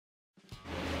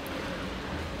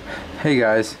Hey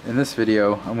guys, in this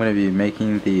video I'm going to be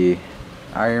making the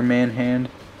Iron Man hand.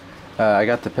 I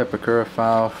got the Pepakura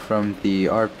file from the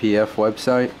RPF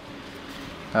website.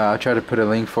 I'll try to put a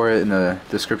link for it in the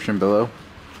description below.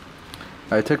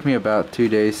 It took me about 2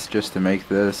 days just to make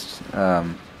this,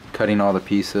 cutting all the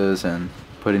pieces and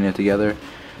putting it together.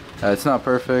 It's not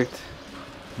perfect,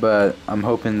 but I'm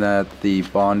hoping that the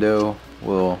Bondo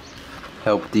will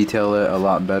help detail it a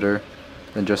lot better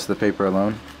than just the paper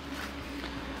alone.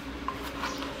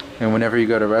 And whenever you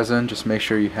go to resin, just make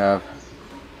sure you have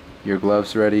your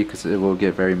gloves ready because it will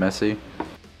get very messy.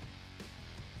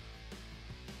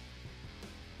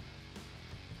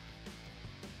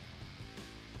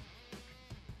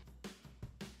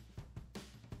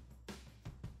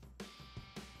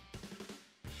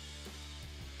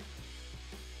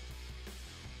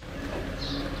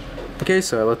 Okay,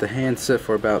 so I let the hand sit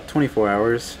for about 24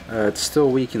 hours. It's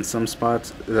still weak in some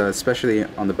spots, especially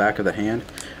on the back of the hand.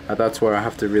 That's where I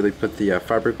have to really put the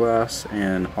fiberglass,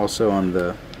 and also on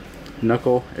the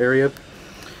knuckle area.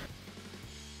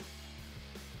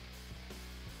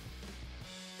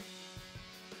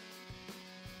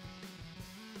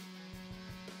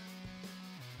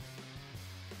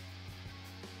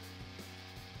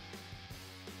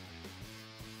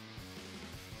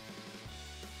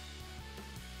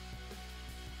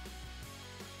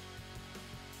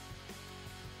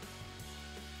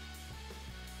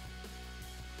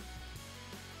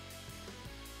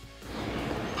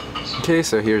 Okay,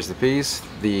 so here's the piece.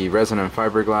 The resin and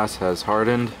fiberglass has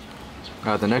hardened.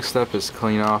 The next step is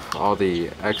clean off all the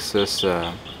excess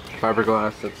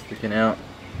fiberglass that's sticking out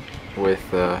with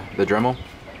the Dremel.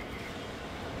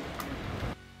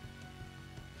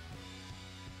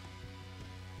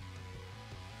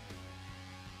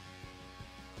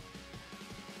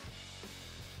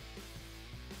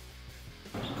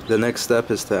 The next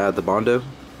step is to add the Bondo.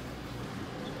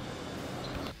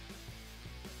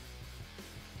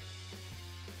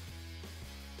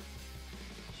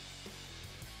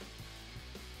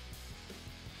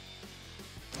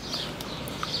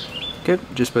 Okay,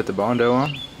 just put the Bondo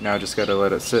on. Now I just gotta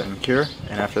let it sit and cure,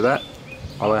 and after that,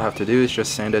 all I have to do is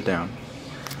just sand it down.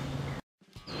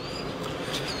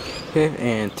 Okay,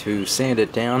 and to sand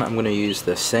it down, I'm gonna use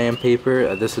the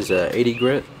sandpaper. This is a 80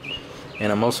 grit,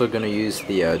 and I'm also gonna use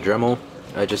the Dremel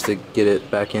just to get it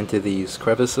back into these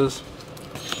crevices.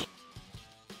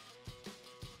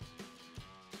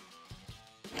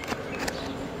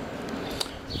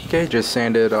 Okay, just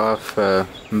sanded off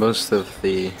most of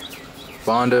the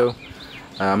Bondo.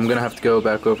 I'm gonna have to go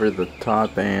back over the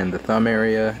top and the thumb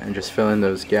area and just fill in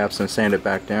those gaps and sand it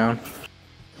back down.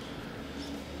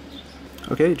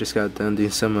 Okay, just got done doing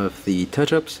some of the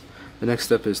touch-ups. The next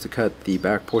step is to cut the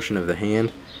back portion of the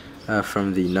hand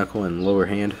from the knuckle and lower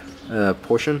hand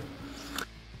portion.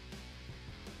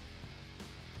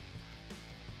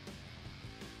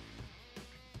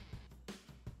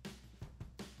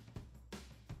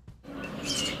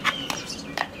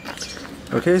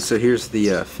 Okay, so here's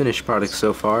the finished product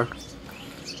so far,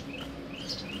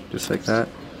 just like that.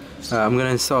 I'm going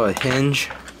to install a hinge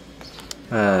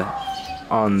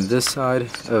on this side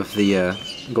of the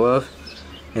glove,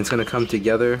 and it's going to come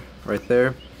together right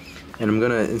there. And I'm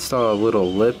going to install a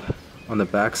little lip on the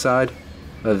back side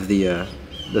of the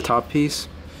top piece,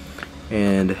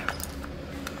 and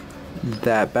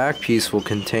that back piece will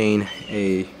contain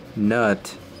a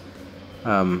nut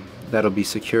that'll be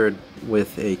secured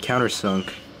with a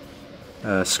countersunk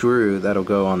screw that'll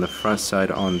go on the front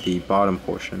side on the bottom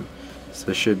portion.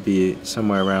 So it should be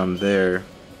somewhere around there.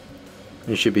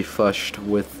 It should be flushed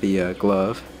with the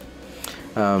glove.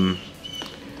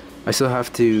 I still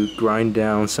have to grind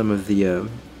down some of the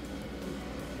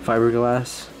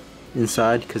fiberglass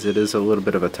inside because it is a little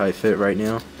bit of a tight fit right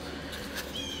now.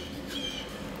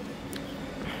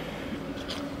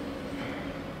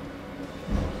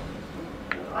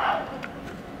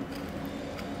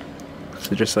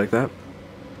 So just like that.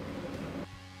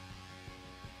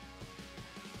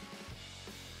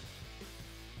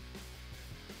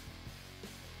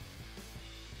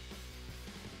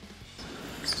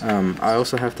 I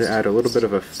also have to add a little bit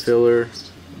of a filler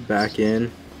back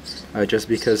in, just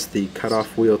because the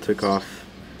cutoff wheel took off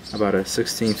about a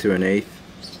 1/16 to an 1/8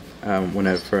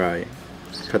 whenever I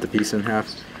cut the piece in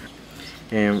half.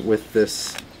 And with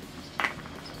this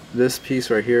piece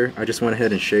right here, I just went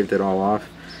ahead and shaved it all off.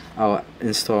 I'll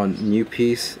install a new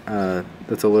piece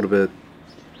that's a little bit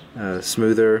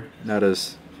smoother, not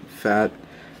as fat,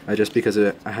 just because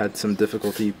I had some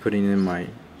difficulty putting in my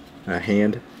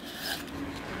hand.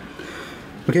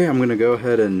 Okay, I'm going to go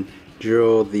ahead and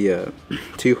drill the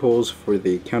 2 holes for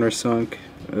the countersunk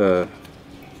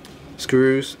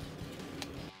screws.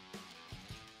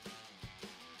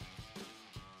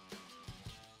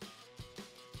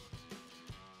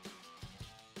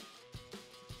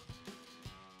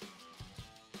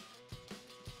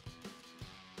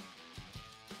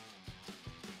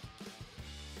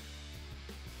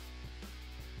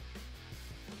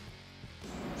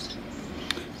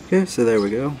 Okay, so there we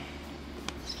go.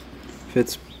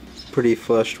 Fits pretty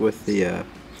flush with the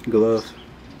glove.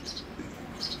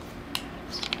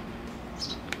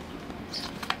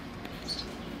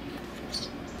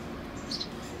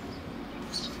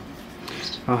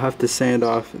 I'll have to sand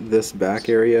off this back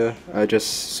area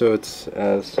just so it's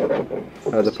as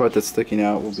the part that's sticking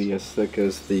out will be as thick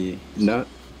as the nut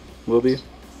will be.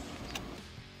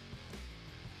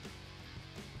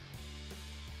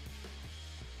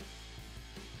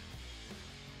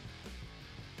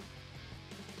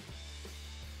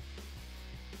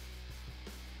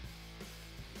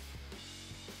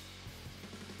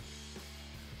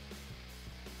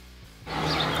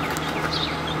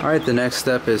 Alright, the next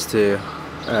step is to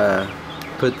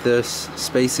put this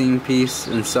spacing piece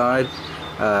inside.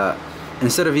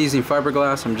 Instead of using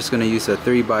fiberglass, I'm just going to use a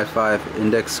 3x5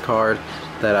 index card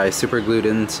that I super glued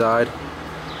inside.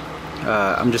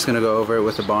 I'm just going to go over it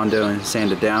with a Bondo and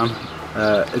sand it down.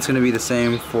 It's going to be the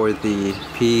same for the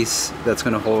piece that's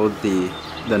going to hold the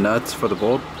nuts for the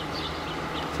bolt.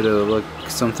 So it'll look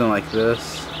something like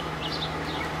this.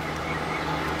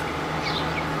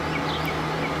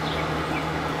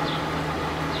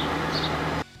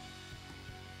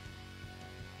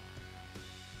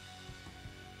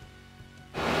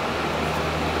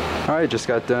 Alright, just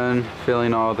got done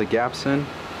filling all the gaps in.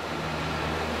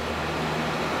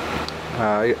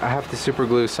 I have to super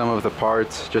glue some of the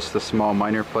parts, just the small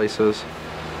minor places.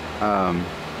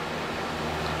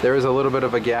 There is a little bit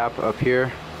of a gap up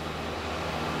here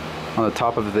on the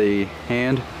top of the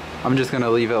hand. I'm just going to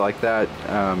leave it like that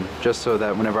just so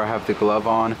that whenever I have the glove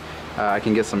on I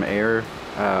can get some air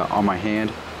on my hand.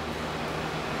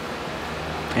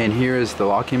 And here is the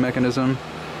locking mechanism.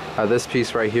 This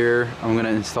piece right here, I'm going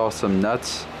to install some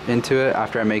nuts into it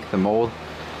after I make the mold.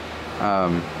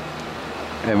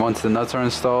 And once the nuts are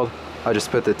installed, I'll just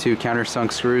put the 2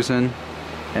 countersunk screws in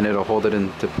and it'll hold it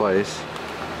into place.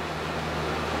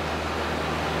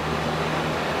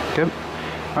 Okay.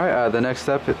 Alright, the next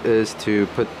step is to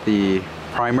put the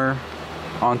primer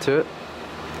onto it.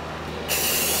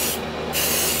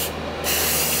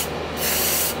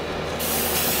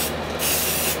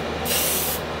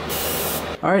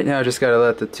 Alright, now I just gotta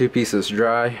let the 2 pieces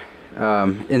dry.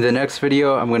 In the next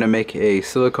video, I'm gonna make a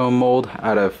silicone mold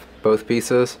out of both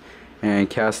pieces and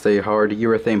cast a hard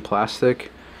urethane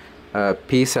plastic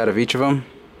piece out of each of them.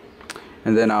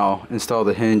 And then I'll install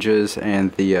the hinges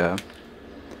and the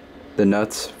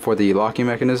nuts for the locking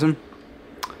mechanism.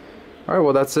 Alright,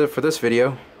 well that's it for this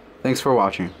video. Thanks for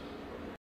watching.